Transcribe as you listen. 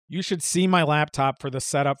You should see my laptop for the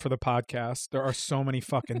setup for the podcast. There are so many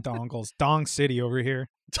fucking dongles. Dong City over here.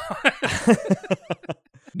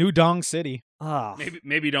 New Dong City. Oh.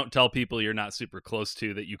 Maybe don't tell people you're not super close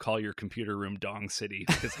to that you call your computer room Dong City,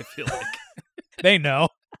 because I feel like They know.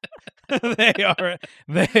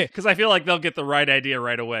 because I feel like they'll get the right idea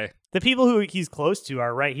right away. The people who he's close to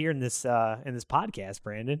are right here in this podcast,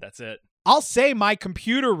 Brandon. That's it. I'll say my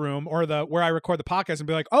computer room or the where I record the podcast and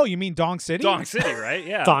be like, "Oh, you mean Dong City?" Dong City, right?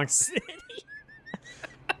 Yeah. Dong City.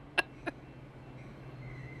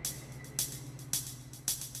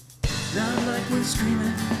 Not like we're screaming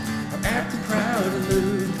or acting proud and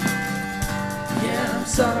lewd. Yeah, I'm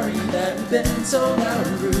sorry that we've been so loud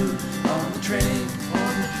and rude. On the train,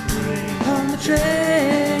 on the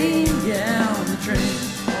train, yeah, on the train,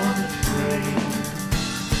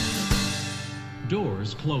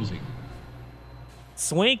 Doors closing.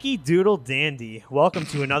 Swanky Doodle Dandy. Welcome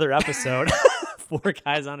to another episode. Four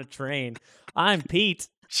Guys on a Train. I'm Pete.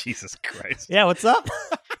 Jesus Christ. Yeah, what's up?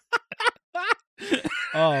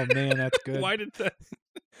 Oh man, that's good. Why did that?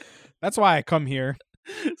 That's why I come here.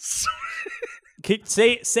 Say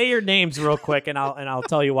your names real quick, and I'll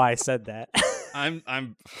tell you why I said that. I'm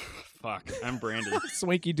Brandon.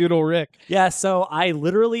 Swanky Doodle Rick. Yeah, so I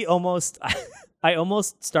literally almost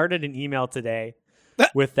started an email today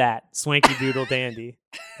with that Swanky Doodle Dandy,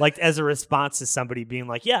 like as a response to somebody being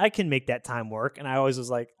like, "Yeah, I can make that time work," and I almost was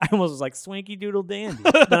like, "Swanky Doodle Dandy."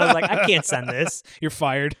 Then I was like, "I can't send this. You're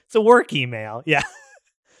fired. It's a work email." Yeah,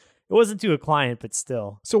 it wasn't to a client, but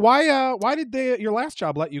still. So why did your last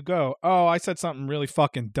job let you go? Oh, I said something really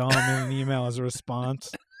fucking dumb in an email as a response.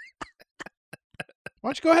 Why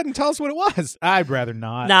don't you go ahead and tell us what it was? I'd rather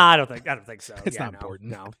not. Nah, I don't think so. It's Yeah, not no, important.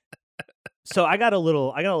 No. So I got a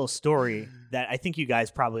little story that I think you guys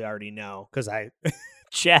probably already know because I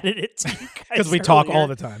chatted it to you guys Because we talk all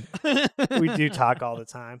earlier. the time. We do talk all the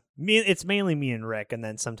time. It's mainly me and Rick, and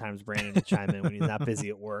then sometimes Brandon will chime in when he's not busy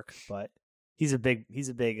at work. But he's a big.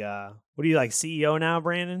 What do you like, CEO now,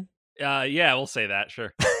 Brandon? Yeah, we'll say that.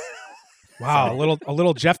 Sure. Wow, a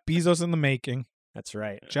little Jeff Bezos in the making. That's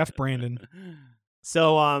right. Jeff Brandon.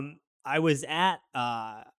 So I was at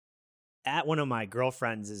one of my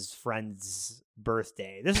girlfriend's friend's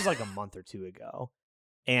birthday. This was like a month or two ago.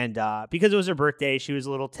 And because it was her birthday, she was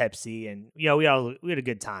a little tipsy, and we had a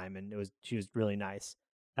good time, and she was really nice.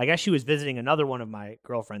 I guess she was visiting another one of my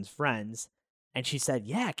girlfriend's friends, and she said,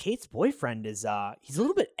 "Yeah, Kate's boyfriend is he's a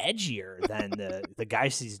little bit edgier than the guy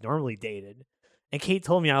she's normally dated." And Kate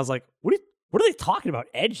told me, I was like, "What are they talking about,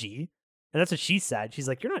 edgy?" And that's what she said. She's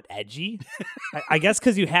like, "You're not edgy." I guess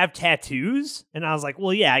because you have tattoos. And I was like,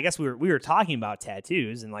 "Well, yeah, I guess we were talking about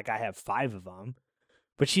tattoos, and like I have 5 of them."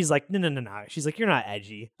 But she's like, no. She's like, "You're not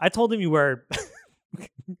edgy." I told him you wear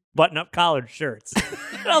button-up collared shirts.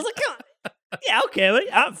 And I was like, "Come on. Yeah, okay.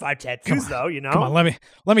 I have 5 tattoos, though, you know." Come on,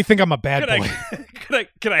 let me think I'm a bad boy.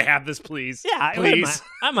 Could I have this, please? Yeah, I please.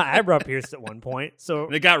 had my eyebrow pierced at one point. So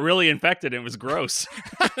It got really infected. And it was gross.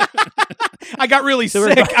 I got really So we're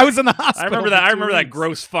sick. back- I was in the hospital. I remember that. for I 2 remember that weeks.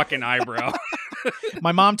 gross fucking eyebrow.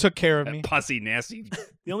 My mom took care of That me. pussy, nasty.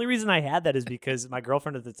 the only reason I had that is because my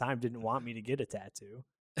girlfriend at the time didn't want me to get a tattoo.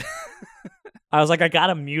 I was like, I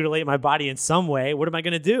gotta mutilate my body in some way. What am I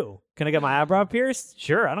gonna do? Can I get my eyebrow pierced?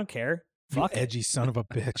 Sure, I don't care. You Fuck it. edgy son of a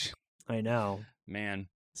bitch. I know. Man.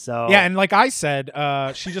 So Yeah, and like I said,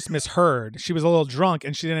 she just misheard. She was a little drunk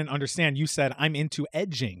and she didn't understand. You said I'm into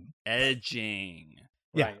edging. Edging.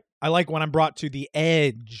 Yeah. right. I like when I'm brought to the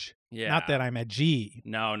edge. Yeah. Not that I'm edgy.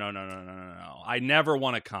 No. I never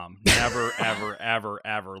want to come. Never, ever, ever,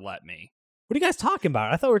 ever let me. What are you guys talking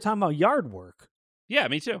about? I thought we were talking about yard work. Yeah,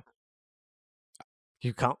 me too.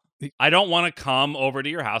 You come? I don't want to come over to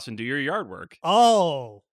your house and do your yard work.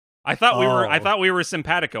 Oh, I thought Oh. we were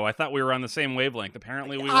simpatico. I thought we were on the same wavelength.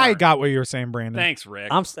 Apparently we were. I got what you were saying, Brandon. Thanks,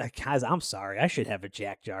 Rick. guys, I'm sorry. I should have a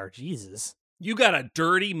jack jar. Jesus. You got a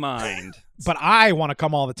dirty mind. But I want to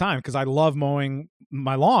come all the time because I love mowing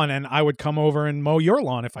my lawn, and I would come over and mow your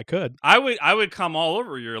lawn if I could. I would come all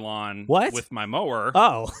over your lawn What? with my mower.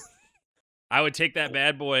 Oh, I would take that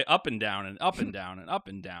bad boy up and down and up and down and up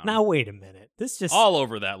and down. now wait a minute. This just all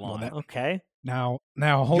over that lawn. okay. Now,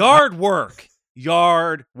 hold Yard work.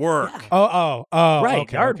 Yard work. Yeah. Oh, Right,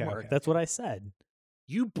 okay, yard okay, work. okay. That's what I said.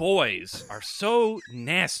 You boys are so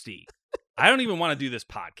nasty. I don't even want to do this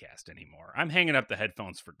podcast anymore. I'm hanging up the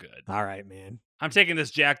headphones for good. All right, man. I'm taking this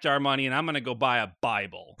jack jar money and I'm going to go buy a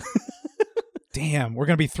Bible. Damn, we're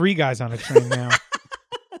gonna be 3 guys on a train now.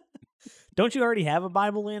 Don't you already have a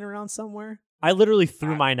Bible laying around somewhere? I literally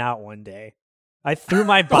threw mine out one day. I threw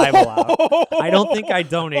my Bible out. I don't think I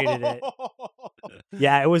donated it.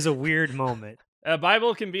 Yeah, it was a weird moment. A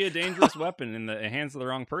Bible can be a dangerous weapon in the hands of the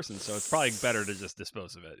wrong person, so it's probably better to just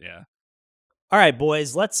dispose of it. Yeah. All right,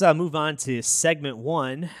 boys, let's move on to segment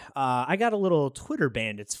 1. I got a little Twitter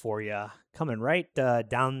bandits for you coming right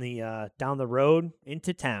down the road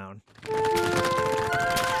into town. Yeehaw,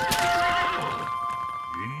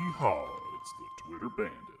 it's the Twitter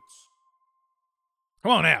Bandits.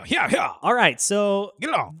 Come on now. Yeah. All right, so Get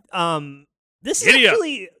it on. this is Giddy up.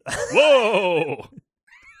 actually Whoa!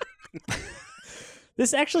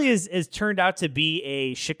 this actually is turned out to be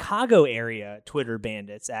a Chicago area Twitter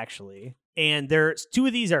bandits actually. And there's 2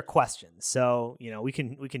 of these are questions. So, we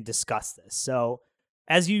can discuss this. So,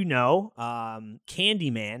 as you know,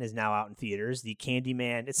 Candyman is now out in theaters. The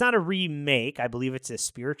Candyman, it's not a remake. I believe it's a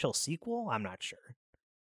spiritual sequel. I'm not sure.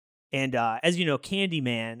 And as you know,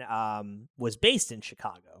 Candyman was based in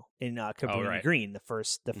Chicago in Cabrini right. Green, the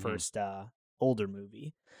first older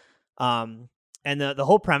movie. And the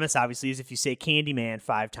whole premise, obviously, is if you say Candyman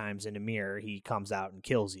 5 times in a mirror, he comes out and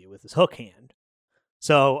kills you with his hook hand.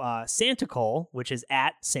 So Santicole, which is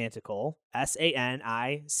at Santicole,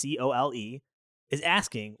 SANICOLE, is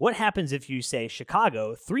asking, what happens if you say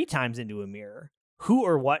Chicago 3 times into a mirror? Who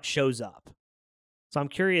or what shows up? So I'm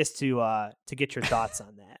curious to get your thoughts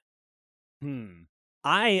on that.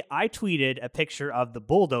 I tweeted a picture of the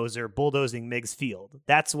bulldozer bulldozing Meigs Field.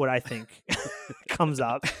 That's what I think comes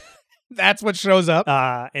up. That's what shows up.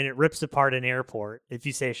 And it rips apart an airport if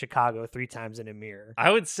you say Chicago 3 times in a mirror.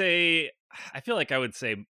 I feel like I would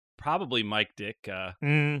say probably Mike Dick. I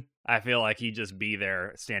feel like he'd just be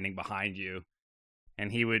there standing behind you.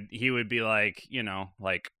 And he would be like,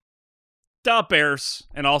 like, "Da Bears,"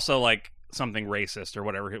 and also like something racist or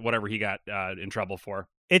whatever he got in trouble for.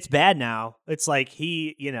 It's bad now. It's like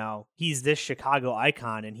he's this Chicago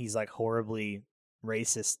icon and he's like horribly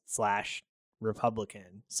racist /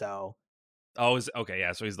 Republican. So Okay,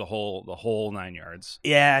 yeah. So he's the whole 9 yards.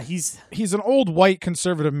 yeah, He's an old white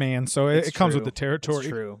conservative man, so it comes with the It's territory.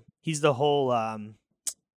 true. He's the whole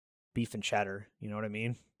beef and cheddar. You know what I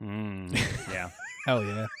mean? Yeah. Hell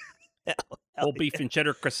yeah. Whole beef and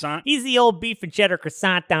cheddar croissant. He's the old beef and cheddar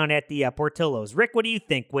croissant down at the Portillo's. Rick, what do you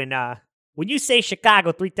think when you say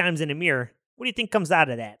Chicago 3 times in a mirror? What do you think comes out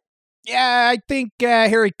of that? Yeah, I think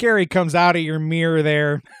Harry Carey comes out of your mirror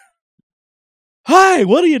there. Hi,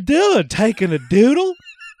 what are you doing? Taking a doodle?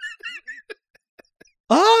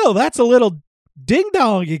 Oh, that's a little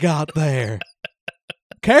ding-dong you got there.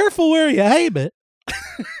 Careful where you aim it.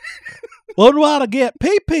 Wouldn't want to get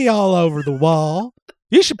pee-pee all over the wall.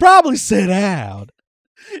 You should probably sit down.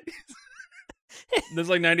 There's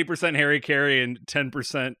like 90% Harry Carey and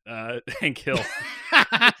 10% Hank Hill.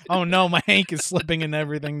 Oh no, my Hank is slipping in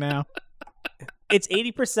everything now. It's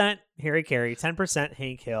 80% Harry Carey, 10%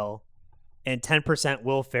 Hank Hill, and 10%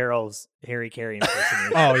 Will Ferrell's Harry Carey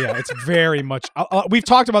impersonation. Oh yeah, it's very much. We've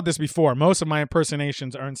talked about this before. Most of my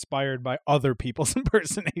impersonations are inspired by other people's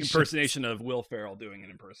impersonations. Impersonation of Will Ferrell doing an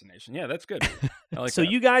impersonation. Yeah, that's good. I like So that.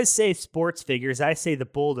 you guys say sports figures. I say the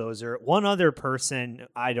bulldozer. One other person,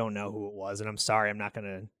 I don't know who it was, and I'm sorry, I'm not going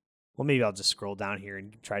to. Well, maybe I'll just scroll down here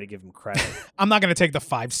and try to give him credit. I'm not going to take the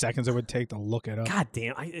 5 seconds it would take to look it up. God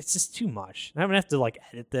damn, it's just too much. I'm going to have to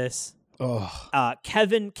edit this. Oh,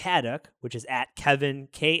 Kevin Kaduk, which is at Kevin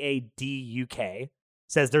Kaduk,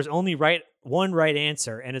 says there's only one right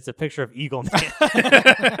answer, and it's a picture of Eagle Man,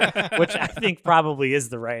 which I think probably is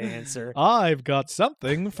the right answer. I've got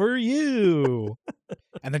something for you.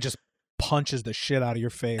 And then just punches the shit out of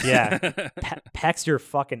your face. Yeah, pecks your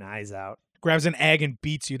fucking eyes out. Grabs an egg and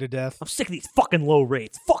beats you to death. I'm sick of these fucking low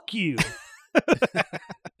rates. Fuck you.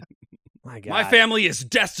 My God. My family is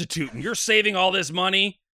destitute, and you're saving all this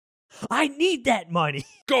money? I need that money.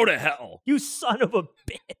 Go to hell. You son of a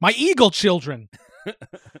bitch. My eagle children.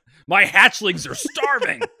 My hatchlings are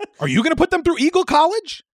starving. Are you going to put them through Eagle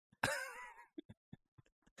College?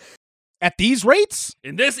 At these rates?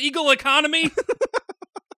 In this eagle economy?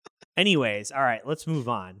 Anyways, all right, let's move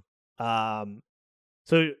on.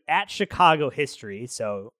 So at Chicago history,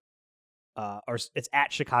 or it's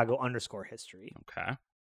at Chicago _history. Okay.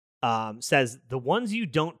 Says the ones you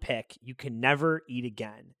don't pick, you can never eat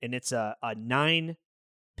again, and it's a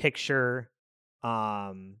 9-picture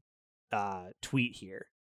tweet here.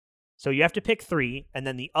 So you have to pick 3, and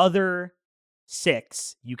then the other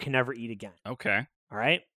 6 you can never eat again. Okay. All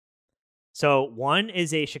right. So 1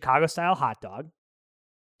 is a Chicago style hot dog.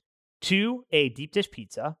 2, a deep dish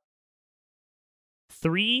pizza.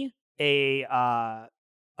 3, an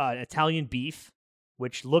Italian beef,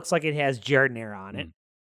 which looks like it has giardiniera on it.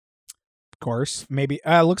 Of course. Maybe.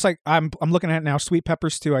 Looks like I'm looking at it now. Sweet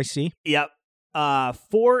peppers too, I see. Yep.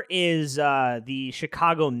 4 is the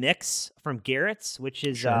Chicago Mix from Garrett's, which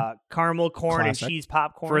is Sure. caramel corn Classic. and cheese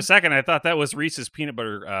popcorn. For a second, I thought that was Reese's Peanut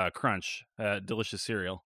Butter Crunch. Delicious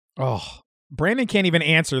cereal. Oh, Brandon can't even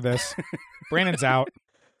answer this. Brandon's out.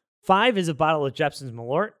 5 is a bottle of Jepson's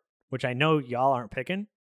Malort, which I know y'all aren't picking.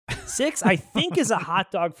 6, I think, is a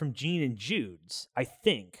hot dog from Gene and Jude's. I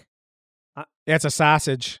think. It's a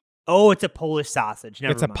sausage. Oh, it's a Polish sausage.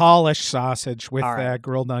 Never It's a mind. Polish sausage with All right.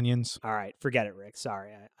 grilled onions. All right, forget it, Rick.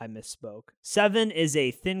 Sorry, I misspoke. 7 is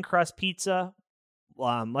a thin crust pizza.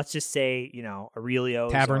 Let's just say,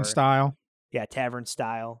 Aurelio's. Tavern or- style. Yeah, tavern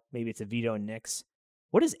style. Maybe it's a Vito and Nick's.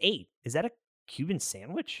 What is 8? Is that a Cuban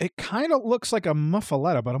sandwich? It kind of looks like a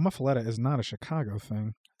muffaletta, but a muffaletta is not a Chicago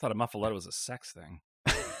thing. I thought a muffaletta was a sex thing.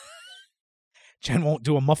 Jen won't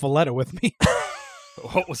do a muffaletta with me.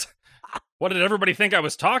 What did everybody think I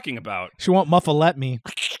was talking about? She won't muffalette me.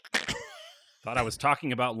 Thought I was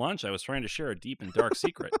talking about lunch. I was trying to share a deep and dark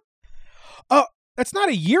secret. That's not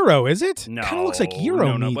a gyro, is it? No, Kind of looks like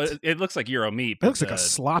gyro meat. but it looks like gyro meat. It But looks like a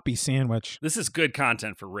sloppy sandwich. This is good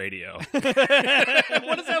content for radio. What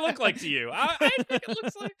does that look like to you? I think it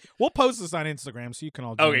looks like. We'll post this on Instagram so you can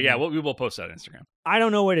all join Okay, yeah, in. we will post that on Instagram. I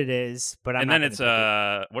don't know what it is, but I'm And not then gonna it's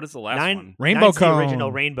pick it. what is the last 9 one? Rainbow 9's the cone.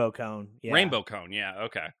 original rainbow cone. Yeah. Rainbow cone. Yeah,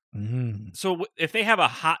 okay. Mm. So if they have a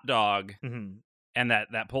hot dog Mhm. and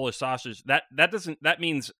that Polish sausage, that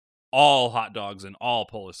means all hot dogs and all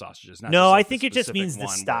Polish sausages. Not No, just, I like, think the it just specific means the one,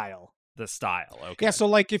 but style. The style. Okay. Yeah, so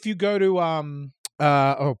like if you go to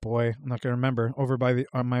oh boy, I'm not gonna remember, over by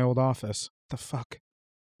my old office. The fuck?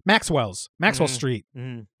 Maxwell Mhm. Street.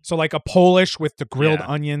 Mhm. So like a Polish with the grilled Yeah.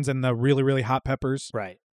 onions and the really, really hot peppers.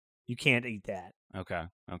 Right. You can't eat that. Okay.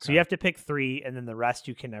 So you have to pick 3, and then the rest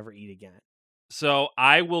you can never eat again. So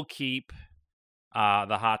I will keep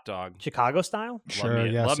the hot dog. Chicago style? Sure,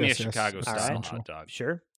 yes, love me a yes, yes. Chicago It's style essential. hot dog.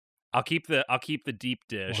 Sure. I'll keep the deep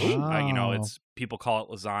dish. Wow. It's people call it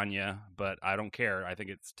lasagna, but I don't care. I think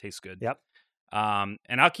it tastes good. Yep. And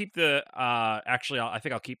I'll keep the I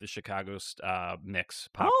think I'll keep the Chicago mix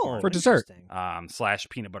popcorn Oh, For dessert. interesting. /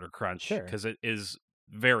 peanut butter crunch Sure. because it is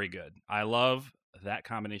very good. I love that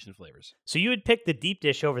combination of flavors. So you would pick the deep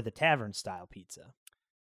dish over the tavern style pizza.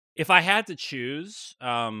 If I had to choose,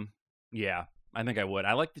 yeah, I think I would.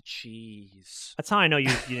 I like the cheese. That's how I know you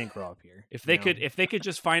didn't grow up here. If they you know? could, if they could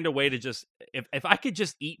just find a way to just, if I could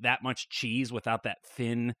just eat that much cheese without that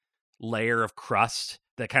thin layer of crust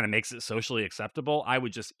that kind of makes it socially acceptable, I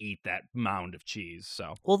would just eat that mound of cheese.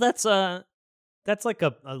 So Well, that's like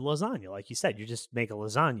a lasagna, like you said. You just make a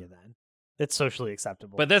lasagna then. It's socially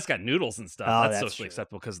acceptable. but that's got noodles and stuff. Oh, that's that's socially true.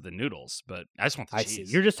 acceptable because of the noodles. But I just want the I cheese.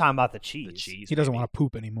 see. You're just talking about the cheese. the cheese. He doesn't baby. want to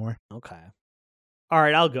poop anymore. Okay. All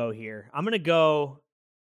right, I'll go here. I'm gonna go.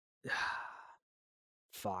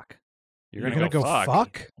 Fuck. You're gonna go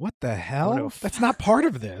fuck? What the hell? go That's not part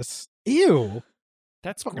of this. Ew.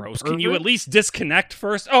 That's Fucking gross. Can you at pervert. least disconnect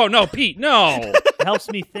first? Oh no, Pete, no. It helps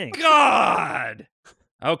me think. God.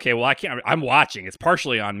 Okay, well I can't. I'm watching. It's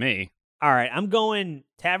partially on me. All right, I'm going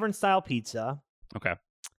tavern style pizza. Okay.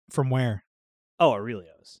 From where? Oh,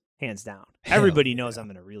 Aurelio's, hands down. Hell Everybody knows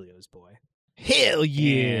I'm an Aurelio's boy. Hell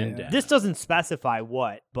yeah. And, This doesn't specify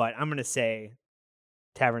what, but I'm gonna say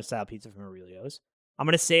tavern style pizza from Aurelio's. I'm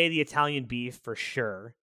gonna say the Italian beef for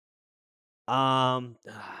sure.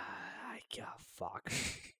 Fuck.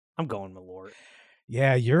 I'm going Malort.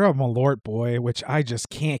 Yeah, you're a Malort boy, which I just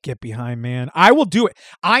can't get behind, man. I will do it.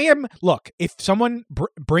 Look, if someone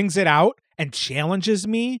brings it out and challenges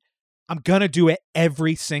me, I'm going to do it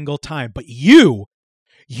every single time. But you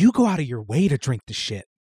go out of your way to drink the shit.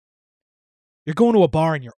 You're going to a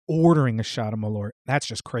bar and you're ordering a shot of Malort. That's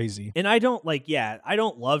just crazy. And I don't I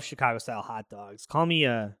don't love Chicago style hot dogs. Call me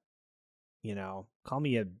a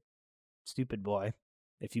stupid boy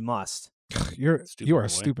if you must. You are Stupid boy. a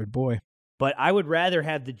stupid boy. But I would rather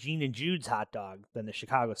have the Gene and Jude's hot dog than the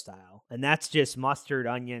Chicago style. And that's just mustard,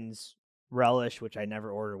 onions, relish, which I never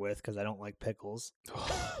order with because I don't like pickles,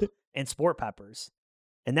 and sport peppers.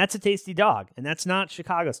 And that's a tasty dog. And that's not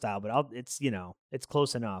Chicago style, but it's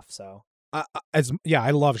close enough. So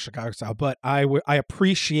I love Chicago style, but I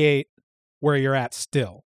appreciate where you're at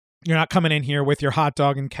still. You're not coming in here with your hot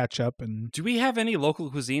dog and ketchup and Do we have any local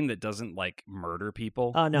cuisine that doesn't like murder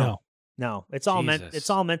people? no. It's all Jesus.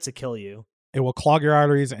 meant to kill you. it will clog your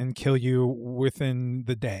arteries and kill you within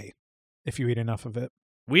the day if you eat enough of it.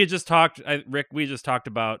 We had just talked, Rick. We just talked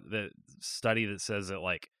about the study that says that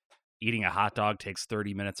like eating a hot dog takes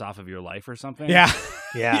 30 minutes off of your life or something. Yeah.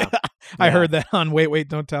 Yeah. I Yeah. heard that on Wait,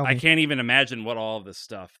 Don't Tell Me. I can't even imagine what all of this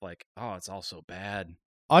stuff like. Oh, it's all so bad.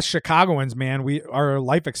 us Chicagoans, man, our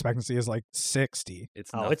life expectancy is like 60.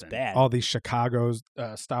 It's Oh, nothing. it's bad. All these Chicago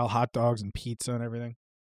style hot dogs and pizza and everything.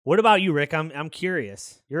 What about you, Rick? I'm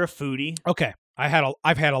curious. You're a foodie. Okay, I've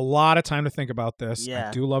had a lot of time to think about this. Yeah.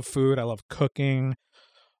 I do love food. I love cooking.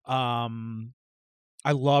 I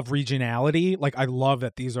love regionality. Like, I love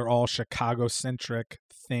that these are all Chicago centric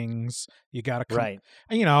things. You got to Right.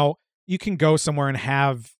 You know, you can go somewhere and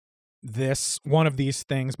have one of these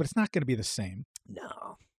things, but it's not going to be the same.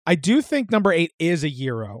 No. I do think number 8 is a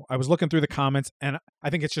gyro. I was looking through the comments, and I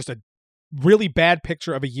think it's just a really bad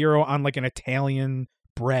picture of a gyro on like an Italian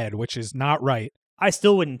bread, which is not right. I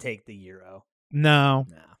still wouldn't take the gyro. No.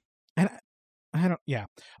 No. And I don't, yeah.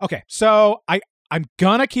 Okay, so I'm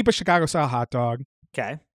gonna keep a Chicago style hot dog,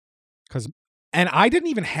 Okay. and I didn't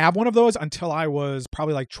even have one of those until I was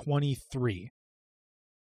probably like 23.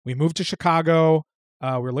 We moved to Chicago. We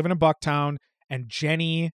were living in Bucktown, and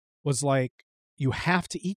Jenny was like, "You have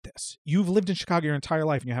to eat this. You've lived in Chicago your entire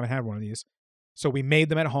life, and you haven't had one of these." So we made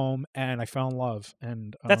them at home, and I fell in love.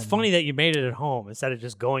 And That's funny that you made it at home instead of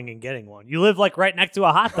just going and getting one. You live like right next to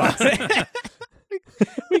a hot dog stand.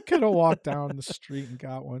 We could have walked down the street and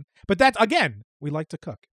got one, but that's again, we like to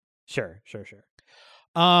cook. Sure.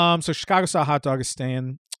 So Chicago style hot dog is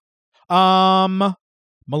staying. Malort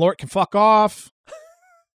can fuck off.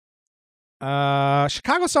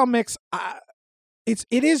 Chicago style mix. It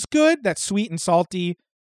is good. That's sweet and salty.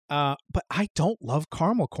 But I don't love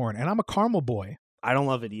caramel corn, and I'm a caramel boy. I don't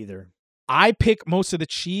love it either. I pick most of the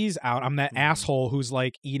cheese out. I'm that asshole who's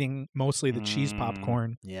like eating mostly the cheese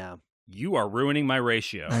popcorn. Yeah. You are ruining my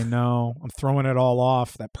ratio. I know. I'm throwing it all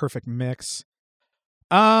off. That perfect mix.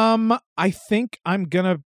 I think I'm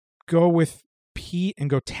gonna go with Pete and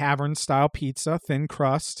go tavern style pizza, thin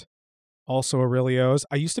crust. Also Aurelio's.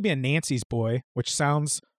 I used to be a Nancy's boy, which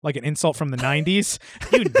sounds like an insult from the 90s.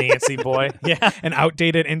 You Nancy boy. Yeah. An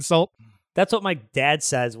outdated insult. That's what my dad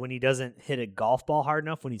says when he doesn't hit a golf ball hard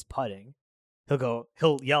enough when he's putting.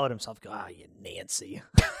 He'll yell at himself, "Ah, you Nancy."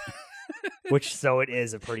 Which, so it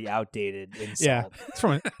is a pretty outdated insult.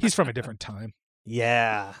 Yeah. He's from a different time.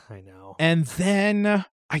 Yeah, I know. And then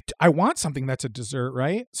I want something that's a dessert,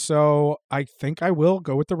 right? So I think I will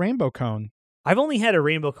go with the rainbow cone. I've only had a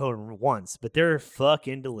rainbow cone once, but they're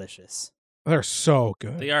fucking delicious. They're so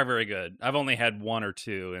good. They are very good. I've only had 1 or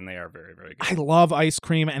 2, and they are very, very good. I love ice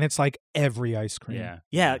cream, and it's like every ice cream. Yeah.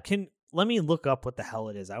 Yeah, let me look up what the hell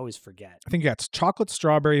it is. I always forget. I think you got chocolate,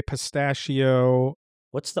 strawberry, pistachio,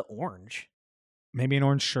 What's the orange? maybe an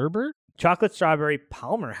orange sherbet. Chocolate, strawberry,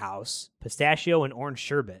 Palmer House, pistachio, and orange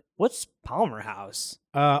sherbet. What's Palmer House?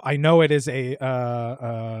 I know it is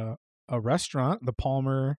a restaurant, the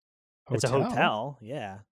Palmer Hotel. It's a hotel.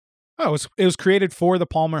 Yeah. Oh, it was created for the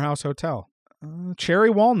Palmer House Hotel. Cherry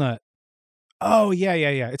walnut. Oh yeah.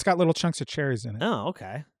 It's got little chunks of cherries in it. Oh,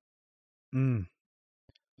 okay. Mm.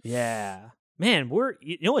 Yeah. Man,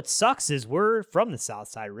 you know what sucks is we're from the South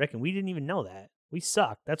Side, Rick, and we didn't even know that. We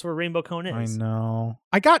suck. That's where Rainbow Cone is. I know.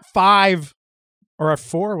 I got 5 or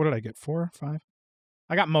 4. What did I get? 4, 5?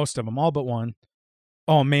 I got most of them, all but one.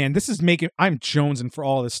 Oh man, this is I'm jonesing for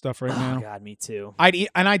all this stuff right now. Oh God, me too.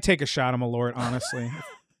 I'd take a shot of Malort, honestly.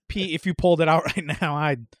 Pete, if you pulled it out right now,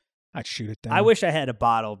 I'd shoot it down. I wish I had a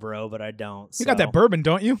bottle, bro, but I don't. You got that bourbon,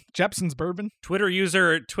 don't you? Jepson's bourbon. Twitter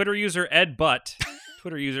user Ed Butt.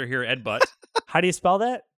 Twitter user here, Ed Butt. How do you spell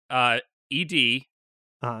that? ED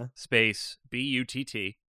space BUTT.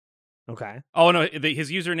 Okay. Oh no,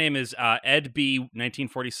 his username is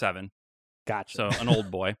EdB1947. Gotcha. So an old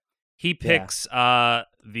boy. He picks the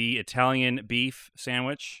Italian beef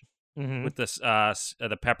sandwich with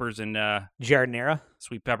the peppers and giardiniera,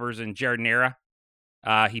 sweet peppers and giardiniera.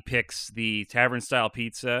 He picks the tavern style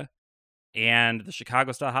pizza and the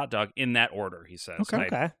Chicago style hot dog in that order. He says.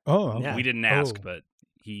 Okay. Oh, Yeah. We didn't ask, but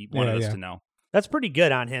he wanted us to know. That's pretty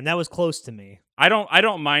good on him. That was close to me. I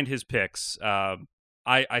don't mind his picks.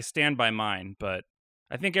 I stand by mine, but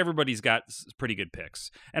I think everybody's got pretty good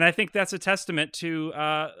picks, and I think that's a testament to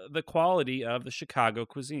the quality of the Chicago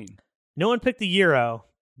cuisine. No one picked the gyro,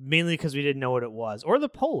 mainly because we didn't know what it was, or the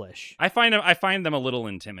Polish. I find them a little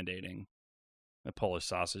intimidating. The Polish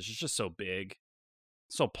sausage is just so big,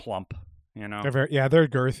 so plump. You know, they're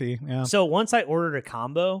girthy. Yeah. So once I ordered a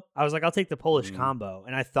combo, I was like, I'll take the Polish combo,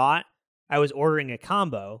 and I thought I was ordering a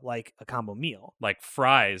combo, like a combo meal, like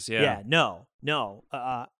fries. Yeah. No.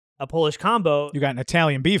 A Polish combo. You got an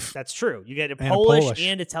Italian beef. That's true. You get a And Polish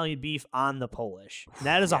and Italian beef on the Polish. And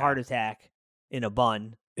that is a Yeah. heart attack in a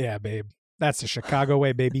bun. Yeah, babe. That's the Chicago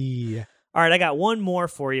way, baby. All right, I got one more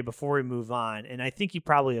for you before we move on, and I think you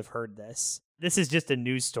probably have heard this. This is just a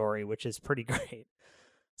news story, which is pretty great.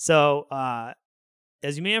 So,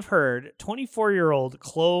 as you may have heard, 24-year-old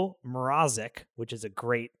Chloe Mrazek, which is a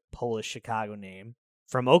great Polish Chicago name,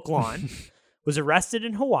 from Oak Lawn, was arrested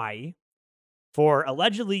in Hawaii for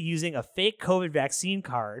allegedly using a fake COVID vaccine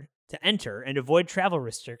card to enter and avoid travel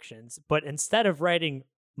restrictions. But instead of writing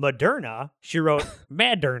Moderna, she wrote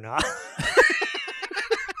Maderna.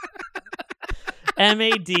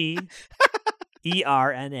 Maderna,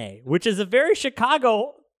 which is a very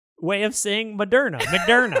Chicago way of saying Moderna.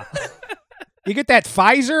 Moderna. You get that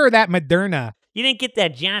Pfizer or that Moderna? You didn't get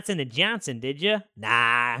that Johnson & Johnson, did you?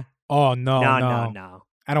 Nah. Oh, no. No.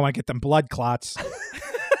 I don't want to get them blood clots.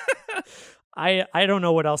 I don't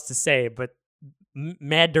know what else to say, but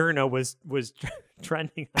Maderna was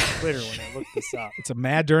trending on Twitter when I looked this up. It's a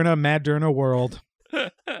Maderna world.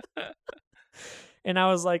 And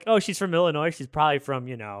I was like, oh, she's from Illinois. She's probably from,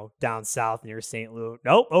 down south near St. Louis.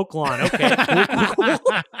 Nope, Oak Lawn. Okay. Cool.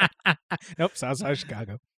 Nope, Southside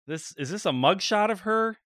Chicago. Is this a mugshot of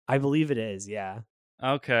her? I believe it is, yeah.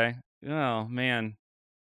 Okay. Oh, man.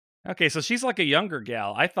 Okay, so she's like a younger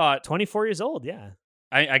gal. I thought 24 years old, yeah.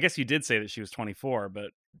 I guess you did say that she was 24,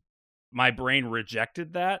 but my brain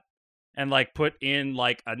rejected that and like put in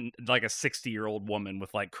like a 60-year-old woman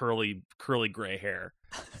with like curly gray hair.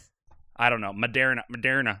 I don't know.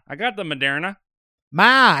 Moderna. I got the Moderna.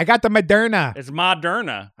 Ma, I got the Moderna. It's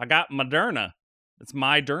Moderna. I got Moderna. It's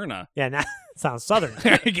my Derna. Yeah, that sounds southern.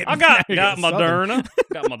 I got Moderna.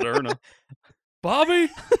 Got Moderna. Bobby,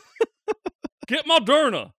 get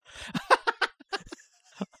Moderna.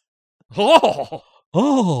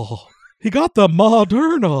 Oh, he got the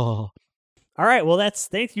Moderna. All right, well,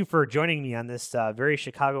 thank you for joining me on this very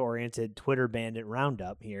Chicago-oriented Twitter Bandit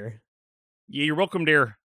roundup here. Yeah, you're welcome,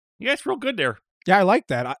 dear. You guys real good there. Yeah, I like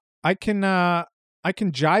that. I can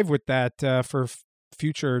jive with that for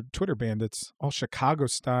future Twitter Bandits, all Chicago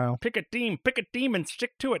style. Pick a team and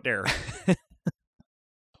stick to it there.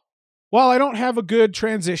 Well, I don't have a good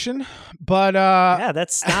transition, but yeah,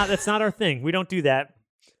 that's not our thing. We don't do that.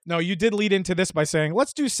 No, you did lead into this by saying,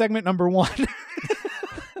 let's do segment number 1.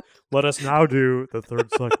 Let us now do the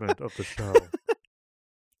third segment of the show.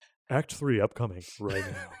 Act 3 upcoming right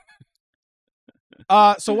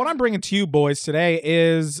now. So what I'm bringing to you boys today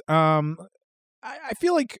is I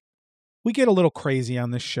feel like we get a little crazy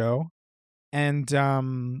on this show, and I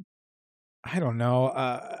don't know.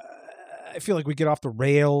 I feel like we get off the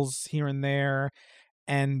rails here and there,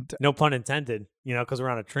 and no pun intended, because we're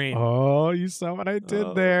on a train. Oh, you saw what I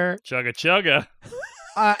did there. Chugga.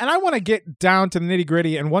 And I want to get down to the nitty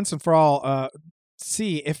gritty and once and for all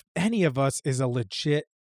see if any of us is a legit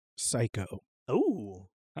psycho. Ooh.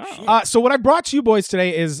 Oh. So what I brought to you boys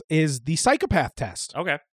today is the psychopath test.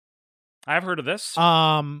 Okay. I've heard of this.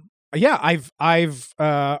 Yeah, I've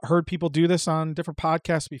heard people do this on different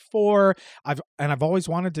podcasts before. I've always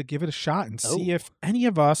wanted to give it a shot and see if any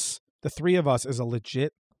of us, the three of us, is a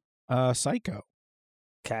legit psycho.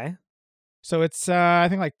 Okay. So it's I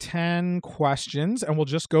think like 10 questions, and we'll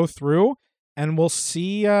just go through and we'll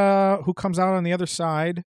see who comes out on the other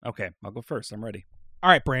side. Okay, I'll go first. I'm ready. All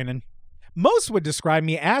right, Brandon. Most would describe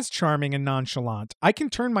me as charming and nonchalant. I can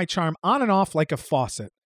turn my charm on and off like a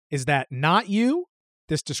faucet. Is that not you?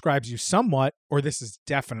 This describes you somewhat, or this is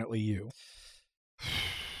definitely you.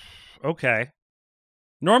 Okay.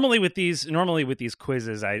 Normally with these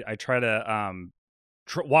quizzes, I try to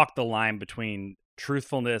walk the line between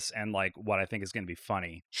truthfulness and like what I think is going to be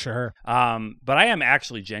funny. Sure. But I am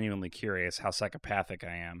actually genuinely curious how psychopathic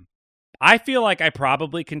I am. I feel like I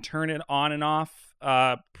probably can turn it on and off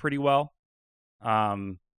pretty well.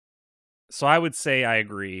 So I would say I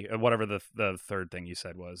agree. Whatever the third thing you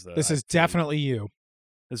said was. This is definitely you.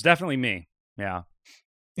 It's definitely me. Yeah.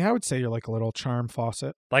 Yeah, I would say you're like a little charm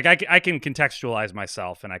faucet. Like I can contextualize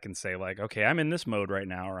myself and I can say like, okay, I'm in this mode right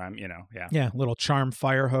now, or I'm, yeah. Yeah, little charm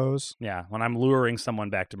fire hose. Yeah, when I'm luring someone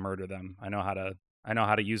back to murder them, I know how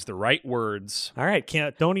to use the right words. All right,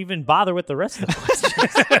 don't even bother with the rest of the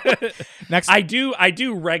questions. Next, I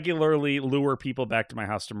do regularly lure people back to my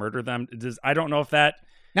house to murder them. I don't know if that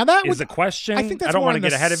is a question. I think that's I don't want to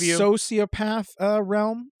get ahead of you. Sociopath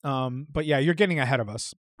realm. But yeah, you're getting ahead of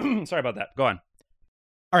us. Sorry about that. Go on.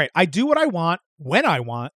 All right, I do what I want, when I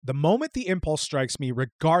want, the moment the impulse strikes me,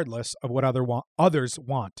 regardless of what others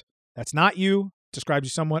want. That's not you, describes you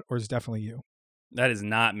somewhat, or is definitely you? That is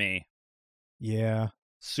not me. Yeah.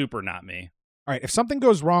 Super not me. All right, if something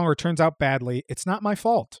goes wrong or turns out badly, it's not my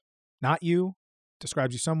fault. Not you,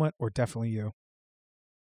 describes you somewhat, or definitely you.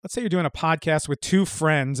 Let's say you're doing a podcast with two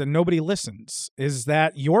friends and nobody listens. Is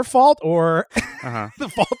that your fault or the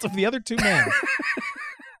fault of the other two men?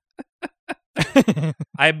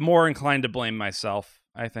 I'm more inclined to blame myself,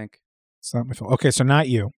 I think. It's not my fault. Okay, so not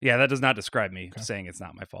you. Yeah, that does not describe me Okay. saying it's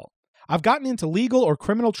not my fault. I've gotten into legal or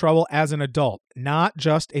criminal trouble as an adult, not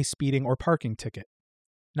just a speeding or parking ticket.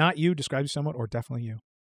 Not you. Describe you somewhat, or definitely you.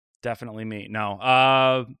 Definitely me. No.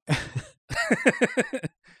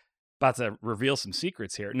 About to reveal some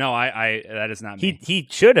secrets here. No, I that is not me. He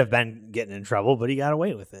should have been getting in trouble, but he got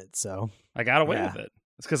away with it. So I got away Yeah. with it.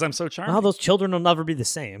 It's because I'm so charming. well, those children will never be the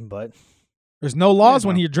same. But There's no laws Yeah,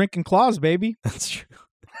 when no. you're drinking claws, baby. that's true.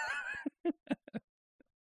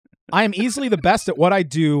 I am easily the best at what I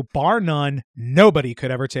do, bar none. Nobody could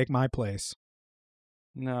ever take my place.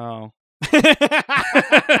 No.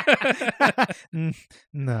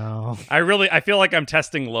 No. I feel like I'm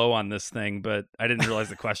testing low on this thing, but I didn't realize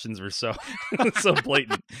the questions were so so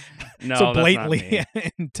blatant. No, So that's not blatantly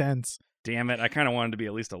me. intense. Damn it. I kind of wanted to be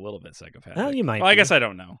at least a little bit psychopathic. Well, you might Well, I be. guess I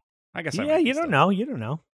don't know. I guess I Yeah, might be you don't still. know. You don't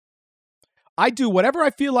know. I do whatever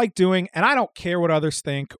I feel like doing, and I don't care what others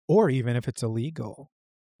think, or even if it's illegal.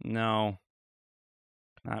 No.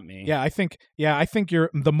 Not me. Yeah, I think you're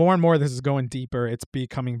the more and more this is going deeper, it's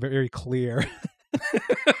becoming very clear.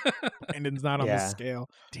 And it's not on the Yeah. scale.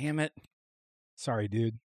 Damn it. Sorry,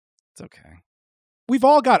 dude. It's okay. We've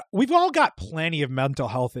all got plenty of mental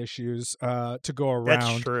health issues to go around.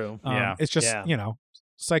 That's true. Yeah. It's just, Yeah.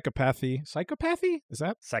 Psychopathy. Psychopathy? Is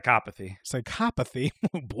that Psychopathy. psychopathy?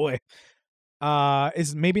 Oh boy.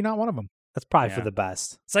 Is maybe not one of them. That's probably Yeah. for the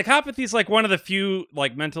best. Psychopathy is like one of the few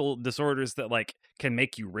like mental disorders that like can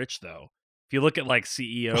make you rich though. If you look at like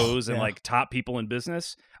CEOs and yeah. like top people in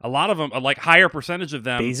business, a lot of them, like higher percentage of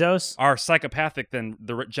them Bezos? are psychopathic than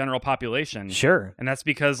the general population. Sure. And that's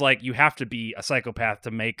because like you have to be a psychopath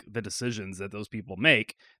to make the decisions that those people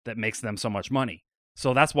make that makes them so much money.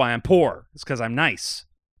 So that's why I'm poor. It's because I'm nice.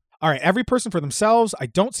 All right, every person for themselves. I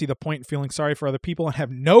don't see the point in feeling sorry for other people and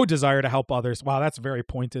have no desire to help others. Wow, that's very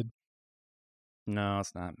pointed. No,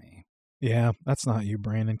 it's not me. Yeah, that's not you,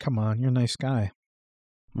 Brandon. Come on, you're a nice guy.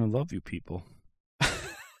 I love you people.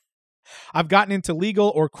 I've gotten into legal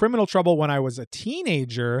or criminal trouble when I was a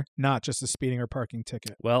teenager, not just a speeding or parking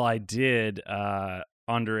ticket. Well, I did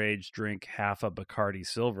underage drink half a Bacardi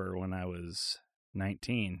Silver when I was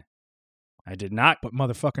 19. I did not But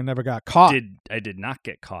motherfucker never got caught. I did not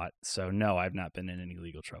get caught. So no, I've not been in any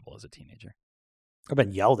legal trouble as a teenager. I've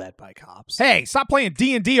been yelled at by cops. Hey, stop playing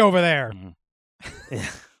D&D over there. Mhm. Yeah.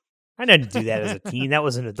 I didn't do that as a teen. That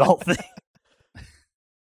was an adult thing.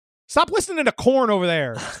 Stop listening to Korn over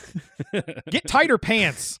there. Get tighter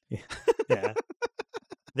pants. Yeah.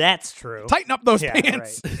 That's true. Tighten up those Yeah,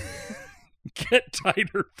 pants. right. Get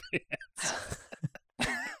tighter pants.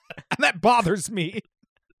 And that bothers me.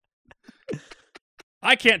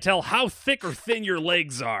 I can't tell how thick or thin your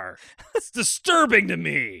legs are. It's disturbing to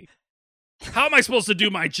me. How am I supposed to do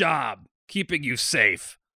my job keeping you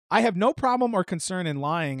safe? I have no problem or concern in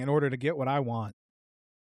lying in order to get what I want.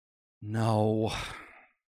 No.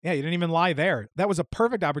 Yeah, you didn't even lie there. That was a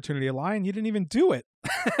perfect opportunity to lie, and you didn't even do it.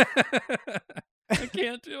 I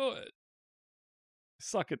can't do it. I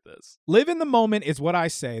suck at this. Live in the moment is what I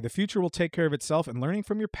say. The future will take care of itself, and learning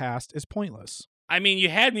from your past is pointless. I mean, you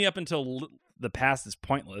had me up until the past is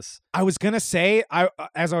pointless. I was going to say,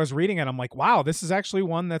 as I was reading it, I'm like, wow, this is actually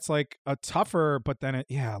one that's like a tougher, but then,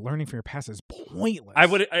 learning from your past is pointless.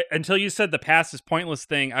 Until you said the past is pointless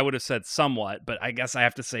thing, I would have said somewhat, but I guess I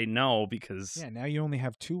have to say no because, Yeah, now you only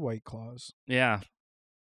have 2 White Claws. yeah.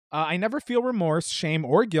 I never feel remorse, shame,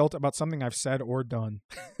 or guilt about something I've said or done.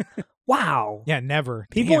 Wow. Yeah, never.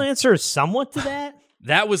 People Damn. answer somewhat to that?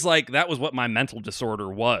 That was what my mental disorder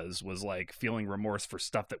was like feeling remorse for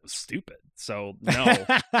stuff that was stupid. So no,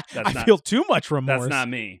 I not- feel too much remorse. that's not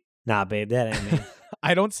me. Nah, babe, that ain't me.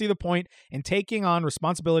 I don't see the point in taking on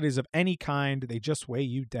responsibilities of any kind. They just weigh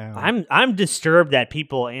you down. I'm disturbed that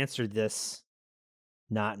people answered this,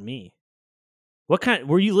 not me. What kind?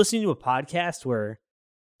 Were you listening to a podcast where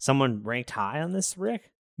someone ranked high on this, Rick?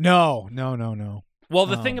 No. Well,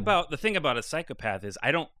 the thing Um, about a psychopath is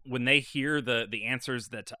when they hear the answers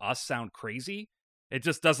that to us sound crazy, it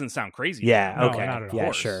just doesn't sound crazy. Yeah. No, Okay. not at all. Yeah. Of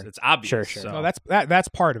course. Sure. It's obvious. Sure. So. No, that's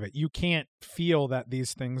part of it. You can't feel that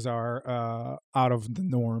these things are out of the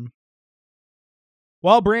norm.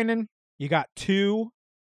 Well, Brandon, you got 2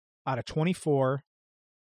 out of 24,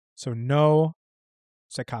 so no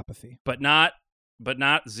psychopathy. but not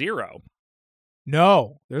 0.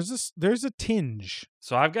 No, there's a tinge.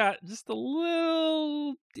 So I've got just a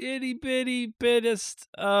little itty bitty bitest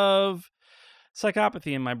of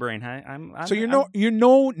psychopathy in my brain. I'm So you're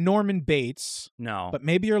no Norman Bates, no, but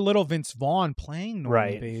maybe you're little Vince Vaughn playing Norman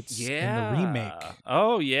Right. Bates yeah, in the remake.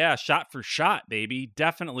 Oh yeah, shot for shot, baby.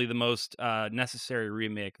 Definitely the most necessary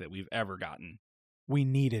remake that we've ever gotten. We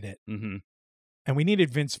needed it. Mm-hmm. And we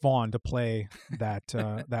needed Vince Vaughn to play that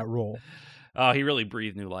that role. Oh, he really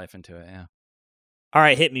breathed new life into it. Yeah. All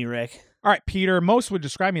right, hit me, Rick. All right, Peter. Most would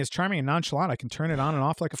describe me as charming and nonchalant. I can turn it on and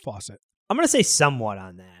off like a faucet. I'm going to say somewhat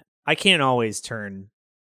on that. I can't always turn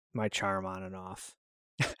my charm on and off.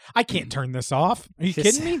 I can't turn this off. Are you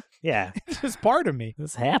Just- kidding me? Yeah, It's just part of me.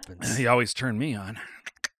 this happens. He always turned me on.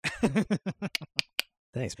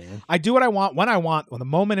 Thanks, man. I do what I want when I want. When the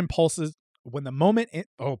moment impulses,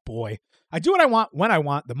 oh boy, I do what I want when I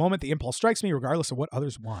want. The moment the impulse strikes me, regardless of what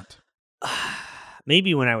others want.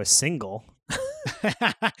 Maybe when I was single.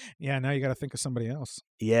 Yeah, now you got to think of somebody else.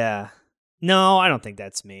 Yeah. No, I don't think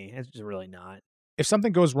that's me. It's really not. If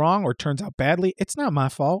something goes wrong or turns out badly, it's not my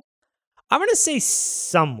fault. I'm going to say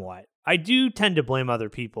somewhat. I do tend to blame other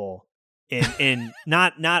people in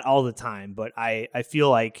not all the time, but I feel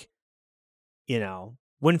like,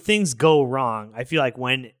 when things go wrong, I feel like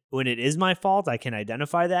when it is my fault, I can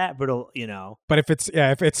identify that, but But if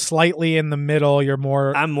it's slightly in the middle, you're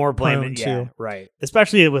more. I'm more blaming, prone to. right.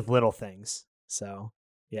 Especially with little things. So,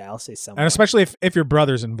 yeah, I'll say somewhat. And especially if your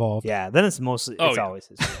brother's involved, Yeah, then it's mostly Oh, it's yeah. always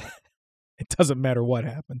his fault. it doesn't matter what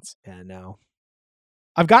happens. Yeah, no.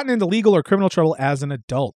 I've gotten into legal or criminal trouble as an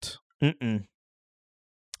adult. Mm-mm.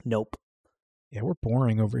 Nope. Yeah, we're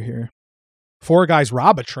boring over here. 4 guys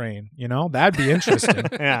rob a train, that'd be interesting.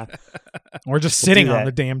 Yeah. We're just sitting do on that.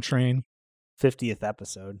 the damn train. 50th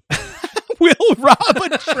episode. We'll rob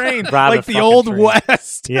a train Rob a like the fucking old train.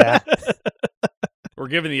 West. Yeah. We're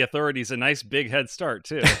giving the authorities a nice big head start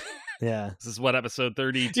too. Yeah. This is what, episode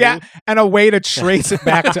 32? Yeah, and a way to trace it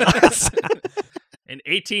back to us. In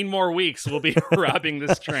 18 more weeks, we'll be robbing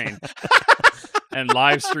this train and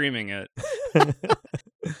live streaming it.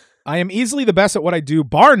 I am easily the best at what I do,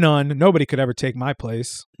 bar none. Nobody could ever take my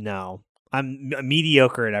place. No. I'm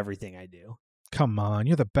mediocre at everything I do. Come on,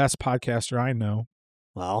 you're the best podcaster I know.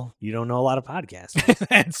 Well, you don't know a lot of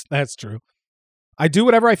podcasts. That's true. I do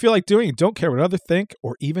whatever I feel like doing and don't care what others think,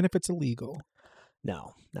 or even if it's illegal.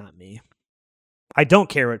 No, not me. I don't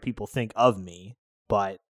care what people think of me,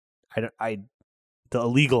 but the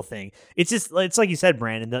illegal thing. It's like you said,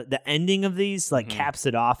 Brandon. The ending of these Mhm. caps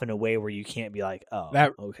it off in a way where you can't be like, oh,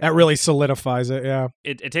 That okay. that really solidifies it. Yeah,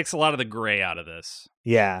 It takes a lot of the gray out of this.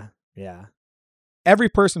 Yeah. every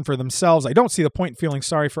person for themselves. I don't see the point in feeling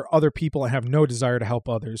sorry for other people and have no desire to help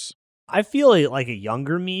others. I feel like a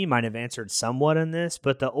younger me might have answered somewhat in this,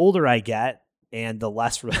 but the older I get and the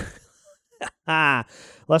less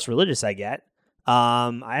less religious I get,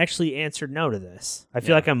 I actually answered no to this. I feel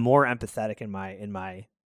Yeah. like I'm more empathetic in my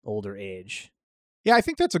older age. Yeah, I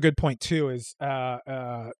think that's a good point too. Is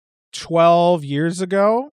 12 years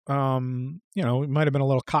ago, we might have been a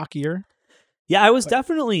little cockier. Yeah, I was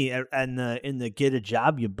definitely in the get a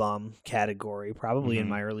job you bum category, probably in Mhm.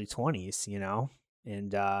 my early 20s,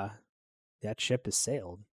 and that ship has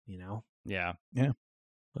sailed, Yeah.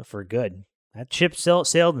 but for good. That ship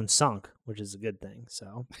sailed and sunk, which is a good thing.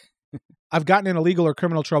 So I've gotten in illegal or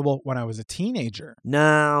criminal trouble when I was a teenager.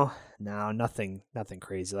 no, nothing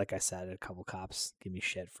crazy. Like I said, a couple cops give me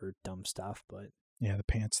shit for dumb stuff, but Yeah, the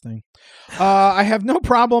pants thing. I have no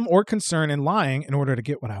problem or concern in lying in order to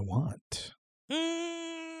get what I want.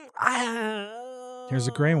 Here's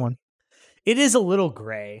a gray one. It is a little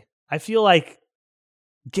gray. I feel like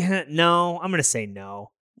no. I'm gonna say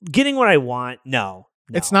no. Getting what I want, no.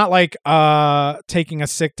 It's not like taking a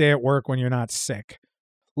sick day at work when you're not sick.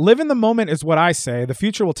 Live in the moment is what I say. The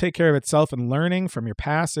future will take care of itself, and learning from your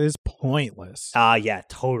past is pointless. Yeah,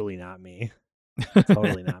 totally not me.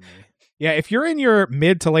 Totally not me. Yeah, if you're in your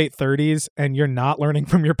mid to late 30s and you're not learning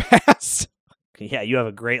from your past, Yeah, you have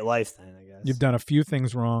a great life then, I guess. you've done a few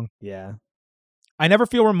things wrong. Yeah. I never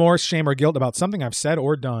feel remorse, shame, or guilt about something I've said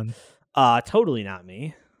or done. Totally not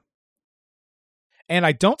me. And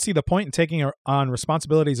I don't see the point in taking on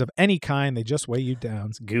responsibilities of any kind. They just weigh you down.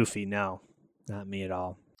 It's goofy. No, not me at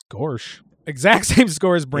all. Gorsh. Exact same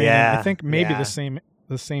score as Brandon. Yeah, I think maybe yeah.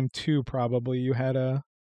 the same two probably. You had a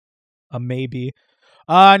maybe.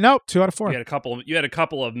 Nope, 2 out of 4. You had a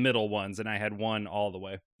couple of middle ones, and I had one all the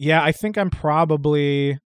way. Yeah, I think I'm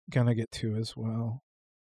probably gonna get 2 as well.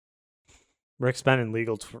 Rick's been in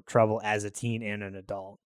legal trouble as a teen and an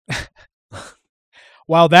adult.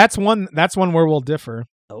 Well, that's one where we'll differ.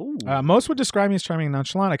 Oh. Most would describe me as charming and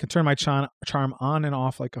nonchalant. I can turn my charm on and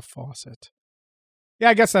off like a faucet. Yeah,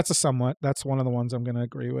 I guess that's that's one of the ones I'm going to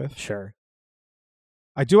agree with. Sure.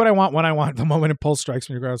 I do what I want when I want. The moment impulse strikes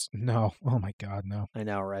me, goes, no. Oh my God, no. I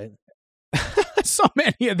know, right? So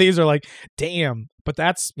many of these are like, damn. But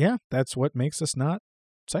that's what makes us not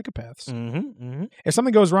psychopaths. Mm-hmm. If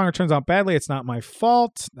something goes wrong or turns out badly, it's not my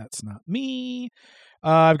fault. That's not me.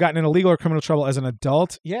 I've gotten in illegal or criminal trouble as an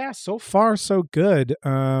adult. Yeah, so far so good.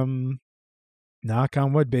 Knock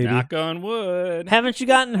on wood, baby. Knock on wood. Haven't you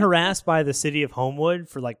gotten harassed by the city of Homewood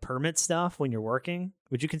for like permit stuff when you're working?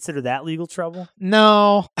 Would you consider that legal trouble?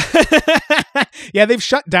 No. Yeah, they've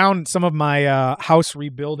shut down some of my house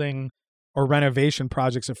rebuilding or renovation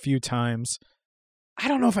projects a few times. I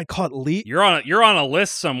don't know if I'd call it legal. You're on a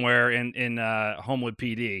list somewhere in Homewood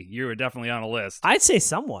PD. You were definitely on a list. I'd say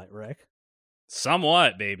somewhat, Rick.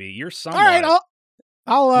 Somewhat, baby. You're somewhat. All right,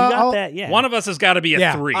 I'll You got that? Yeah. One of us has got to be a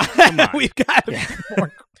yeah. 3. Come on. We've got to be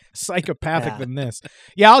more psychopathic than this.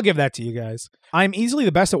 Yeah, I'll give that to you guys. I'm easily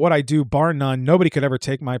the best at what I do, bar none. Nobody could ever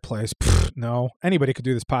take my place. Pfft, no. Anybody could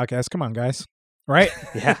do this podcast. Come on, guys. Right?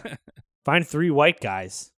 Yeah. Find 3 white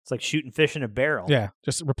guys. It's like shooting fish in a barrel. Yeah,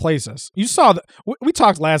 just replace us. You saw we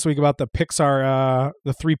talked last week about the 3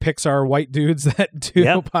 Pixar white dudes that do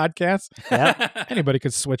podcasts. Yep. Anybody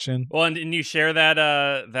could switch in. Well, and you share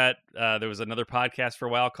that there was another podcast for a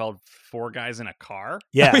while called 4 Guys in a Car.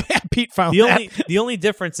 Yeah. Pete found that. The only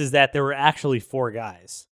difference is that there were actually 4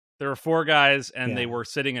 guys. There were 4 guys, and they were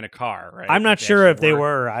sitting in a car, right? I'm not sure if they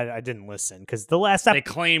were. I didn't listen because the last they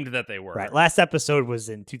claimed that they were. Right. Last episode was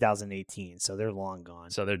in 2018, so they're long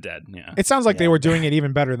gone. So they're dead. Yeah. It sounds like they were doing it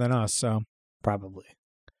even better than us. So probably.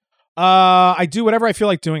 I do whatever I feel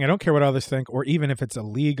like doing. I don't care what others think, or even if it's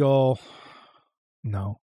illegal.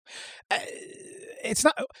 No, it's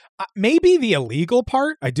not. Maybe the illegal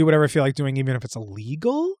part. I do whatever I feel like doing, even if it's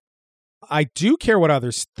illegal. I do care what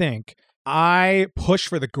others think. I push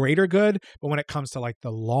for the greater good, but when it comes to like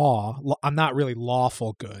the law, I'm not really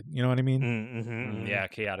lawful good. You know what I mean? Mm-hmm. Yeah,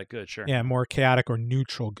 chaotic good, sure. Yeah, more chaotic or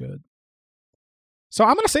neutral good. So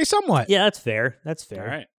I'm going to say somewhat. Yeah, that's fair. That's fair. All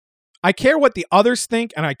right. I care what the others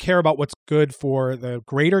think, and I care about what's good for the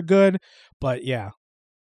greater good. But yeah,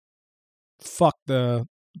 fuck the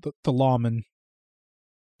lawman.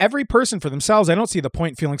 Every person for themselves. I don't see the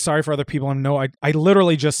point in feeling sorry for other people. And no, I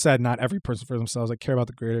literally just said not every person for themselves. I care about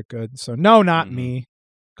the greater good. So no, not me.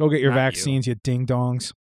 Go get your vaccines, you ding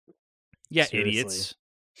dongs. Yeah, Seriously. idiots.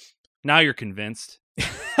 Now you're convinced.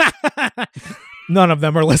 None of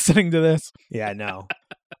them are listening to this. Yeah, no.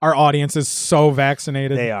 Our audience is so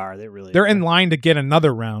vaccinated. They are. They really They're are. in line to get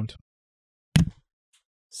another round.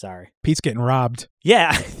 Sorry. Pete's getting robbed. Yeah,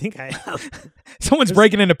 I think I am. Someone's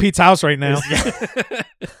breaking into Pete's house right now.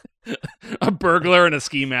 A burglar in a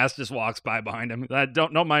ski mask just walks by behind him.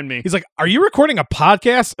 Don't mind me. He's like, "Are you recording a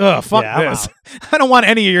podcast? Ugh, fuck Yeah, I'm this. I don't want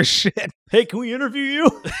any of your shit." Hey, can we interview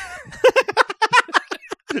you?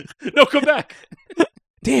 No, come back.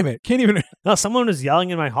 Damn it. Can't even. No, someone was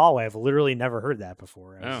yelling in my hallway. I've literally never heard that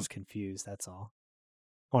before. I was Oh. just confused. That's all.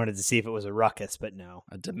 I wanted to see if it was a ruckus, but no.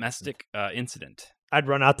 A domestic incident. I'd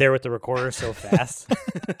run out there with the recorder so fast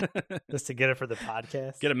just to get it for the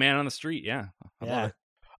podcast. Get a man on the street. Yeah. I love Yeah. it.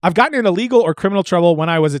 I've gotten in illegal or criminal trouble when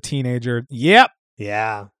I was a teenager. Yep.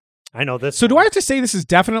 Yeah. I know this. So do I have to say this is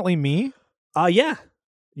definitely me? Yeah.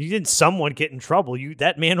 You did someone get in trouble.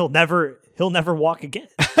 That man he'll never walk again.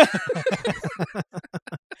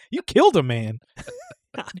 You killed a man.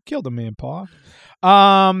 You killed a man, Paul.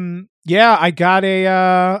 Yeah, I got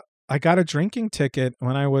a drinking ticket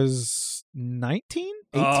when I was 19,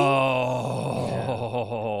 18.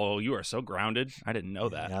 Oh, you are so grounded. I didn't know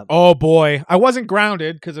that. Yep. Oh boy, I wasn't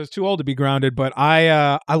grounded because I was too old to be grounded. But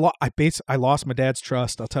I lost my dad's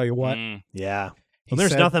trust. I'll tell you what. Yeah. He Well,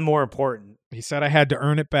 there's said- nothing more important. He said I had to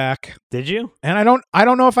earn it back, Did you? and I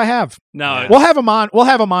don't know if I have. No. We'll have him on. We'll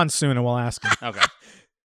have him on soon, and we'll ask him. Okay.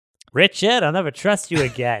 Richard, I'll never trust you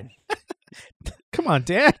again. Come on,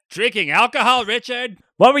 Dad. Drinking alcohol, Richard?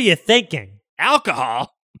 What were you thinking?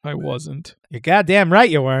 Alcohol? I wasn't. You're goddamn right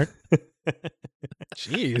you weren't.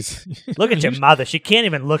 Jeez. Look at your mother. She can't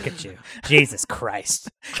even look at you. Jesus Christ.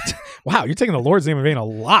 Wow, you're taking the Lord's name in vain a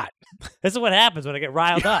lot. This is what happens when I get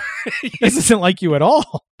riled up. This isn't like you at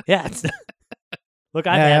all. Yeah. Look,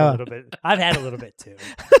 I've had a little bit. I've had a little bit too.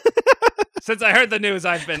 Since I heard the news,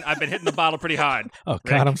 I've been hitting the bottle pretty hard. Oh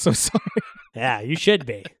God, Rick. I'm so sorry. Yeah, you should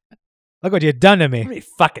be. Look what you've done to I'm me. gonna be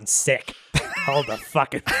fucking sick. Hold the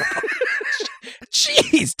fucking.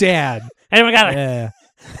 Jeez, Dad. Anyone got Yeah.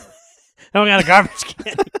 a garbage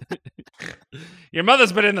can? Your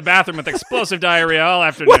mother's been in the bathroom with explosive diarrhea all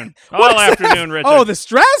afternoon. What All is that? afternoon, Richard. Oh, the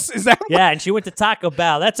stress? Is that? Yeah, and she went to Taco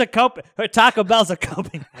Bell. That's a coping. Her Taco Bell's a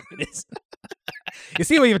coping mechanism. You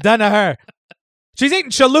see what you've done to her? She's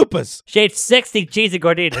eating chalupas. She ate 60 cheesy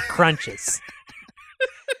gordita crunches.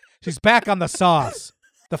 She's back on the sauce.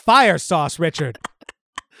 The fire sauce, Richard.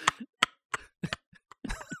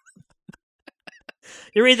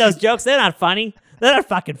 You read those jokes? They're not funny. They're not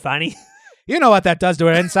fucking funny. You know what that does to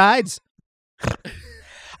her insides.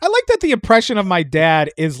 I like that the impression of my dad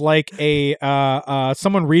is like a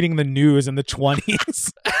someone reading the news in the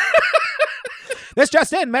 20s. This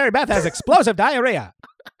just in, Mary Beth has explosive diarrhea.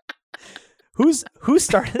 Who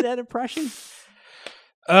started that impression?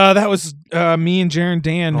 That was me and Jaron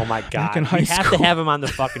Dan. Oh my back god, in high we have school. to have him on the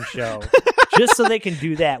fucking show just so they can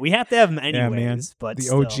do that. We have to have him anyways. Yeah, man. But The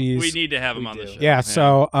still. OGs. We need to have him We on the do. show. Yeah,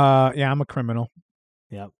 so I'm a criminal.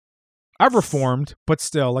 Yep. I've reformed, but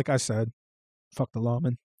still, like I said, fuck the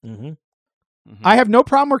lawman. Mm-hmm. Mhm. I have no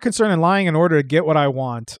problem or concern in lying in order to get what I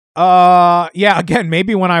want. Yeah, again,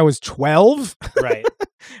 maybe when I was 12, Right.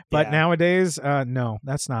 but Yeah. nowadays, no,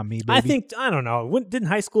 that's not me, baby. I don't know. Didn't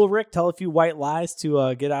high school Rick tell a few white lies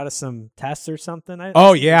to get out of some tests or something?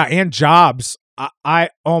 Oh yeah, and jobs.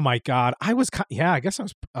 Oh my god, I guess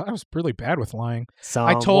I was really bad with lying.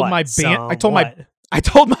 I told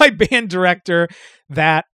my band director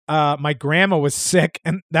that my grandma was sick,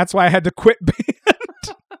 and that's why I had to quit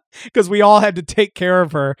band because we all had to take care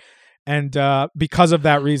of her, and because of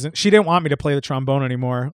that reason, she didn't want me to play the trombone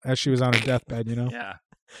anymore as she was on her deathbed. You know, Yeah.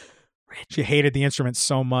 she hated the instrument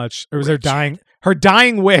so much. It was her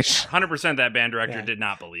dying wish. 100% that band director Yeah. did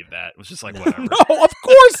not believe that. It was just like, whatever. No, of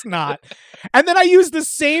course not. And then I used the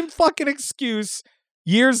same fucking excuse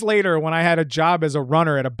years later when I had a job as a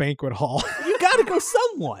runner at a banquet hall. You got to go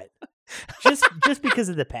somewhat, just because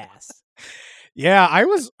of the past. Yeah, I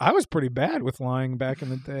was pretty bad with lying back in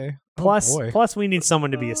the day. Plus, we need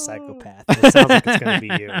someone to be a psychopath. It sounds like it's going to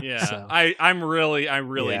be you. Yeah. so. I really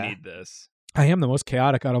Yeah. need this. I am the most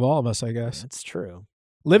chaotic out of all of us, I guess. That's true.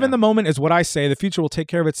 Live in Yeah. the moment is what I say. The future will take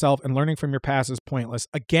care of itself, and learning from your past is pointless.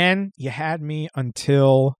 Again, you had me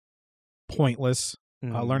until pointless.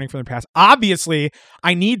 Mhm. Learning from the past. Obviously,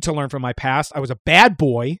 I need to learn from my past. I was a bad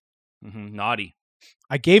boy. Naughty.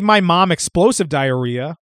 I gave my mom explosive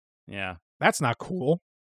diarrhea. Yeah. That's not cool.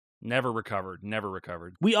 Never recovered. Never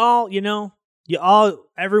recovered. We all,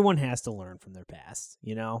 everyone has to learn from their past.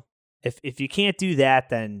 If you can't do that,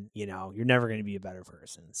 then you're never going to be a better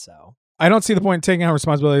person. So I don't see the point in taking on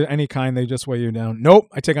responsibility of any kind. They just weigh you down. Nope.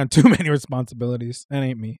 I take on too many responsibilities. That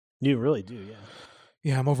ain't me. you really do, yeah.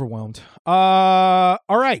 Yeah, I'm overwhelmed. All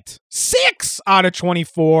right. 6 out of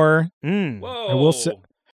 24. Whoa. I will say-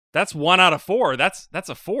 That's 1 out of 4. That's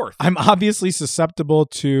a fourth. I'm obviously susceptible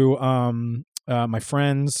to my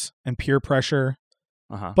friends and peer pressure,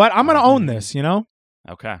 Uh-huh. but I'm going to own this,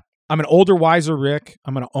 Okay. I'm an older, wiser Rick.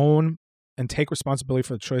 I'm going to own and take responsibility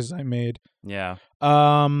for the choices I made. Yeah.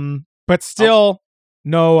 But still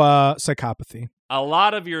no psychopathy. A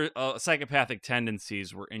lot of your psychopathic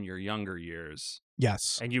tendencies were in your younger years,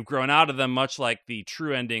 Yes. and you've grown out of them, much like the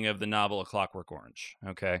true ending of the novel A Clockwork Orange.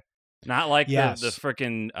 Okay. Not like Yes. the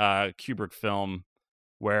frickin' Kubrick film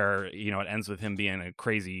where, it ends with him being a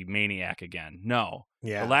crazy maniac again. No.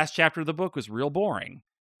 Yeah. The last chapter of the book was real boring.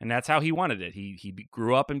 And that's how he wanted it. He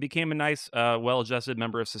grew up and became a nice, well-adjusted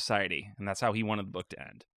member of society. And that's how he wanted the book to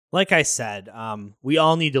end. Like I said, we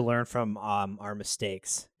all need to learn from our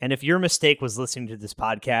mistakes. And if your mistake was listening to this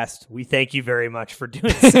podcast, we thank you very much for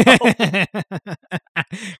doing so.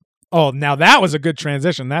 Oh, now that was a good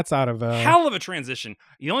transition. That's out of Hell of a transition.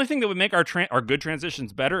 The only thing that would make our good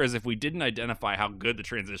transitions better is if we didn't identify how good the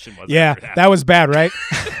transition was. yeah, after it that was bad, right?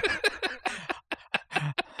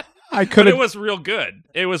 I But could it have. was real good.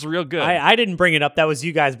 It was real good. I didn't bring it up. That was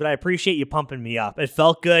you guys, but I appreciate you pumping me up. It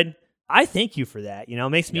felt good. I thank you for that. It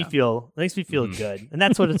makes me Yeah. feel Mhm. good. And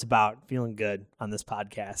that's what it's about, feeling good on this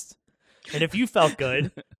podcast. And if you felt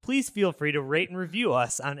good, please feel free to rate and review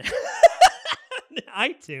us on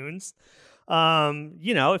iTunes.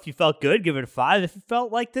 If you felt good, give it a 5. If you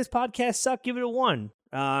felt like this podcast sucked, give it a 1.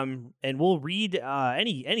 And we'll read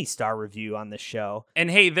any star review on this show.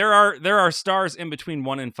 And hey, there are stars in between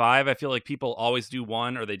 1 and 5. I feel like people always do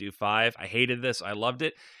 1 or they do 5. I hated this. I loved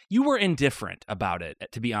it. You were indifferent about it,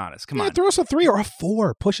 to be honest. Come on. Throw us a 3 or a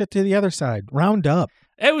 4. Push it to the other side. Round up.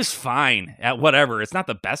 It was fine at whatever. It's not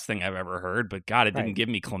the best thing I've ever heard, but God, it didn't Right. give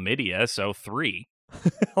me chlamydia, so 3.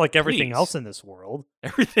 Like everything Please. else in this world.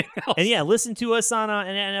 Everything else. And yeah, listen to us on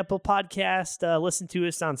an Apple Podcast. Listen to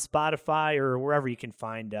us on Spotify or wherever you can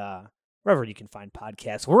find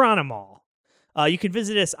podcasts. We're on them all. You can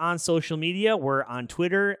visit us on social media. We're on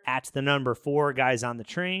Twitter at the number 4 guys on the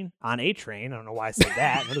train. On a train. I don't know why I said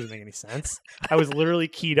that. That doesn't make any sense. I was literally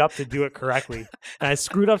keyed up to do it correctly. And I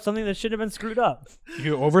screwed up something that should have been screwed up.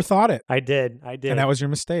 You overthought it. I did. And that was your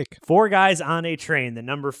mistake. 4 guys on a train, the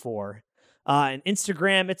number 4. And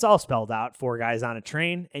Instagram, it's all spelled out, 4 guys on a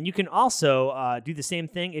train. And you can also do the same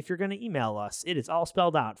thing if you're going to email us. It is all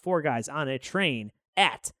spelled out, 4 guys on a train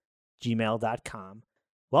at gmail.com.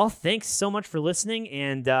 Well, thanks so much for listening.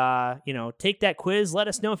 And, take that quiz. Let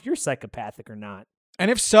us know if you're psychopathic or not. And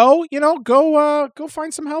if so, go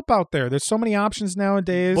find some help out there. There's so many options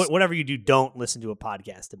nowadays. But whatever you do, don't listen to a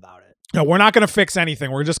podcast about it. No, we're not going to fix anything.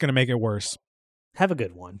 We're just going to make it worse. Have a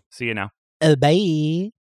good one. See you now. Bye.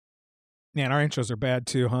 Man, our intros are bad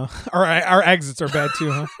too, huh? Our exits are bad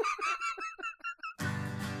too, huh?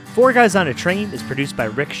 Four Guys on a Train is produced by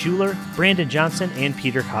Rick Schuler, Brandon Johnson, and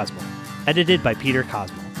Peter Cosmo. Edited by Peter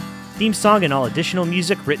Cosmo. Theme song and all additional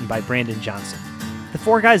music written by Brandon Johnson. The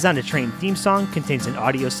Four Guys on a Train theme song contains an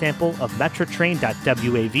audio sample of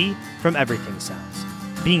Metrotrain.wav from Everything Sounds,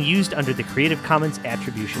 being used under the Creative Commons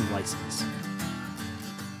Attribution License.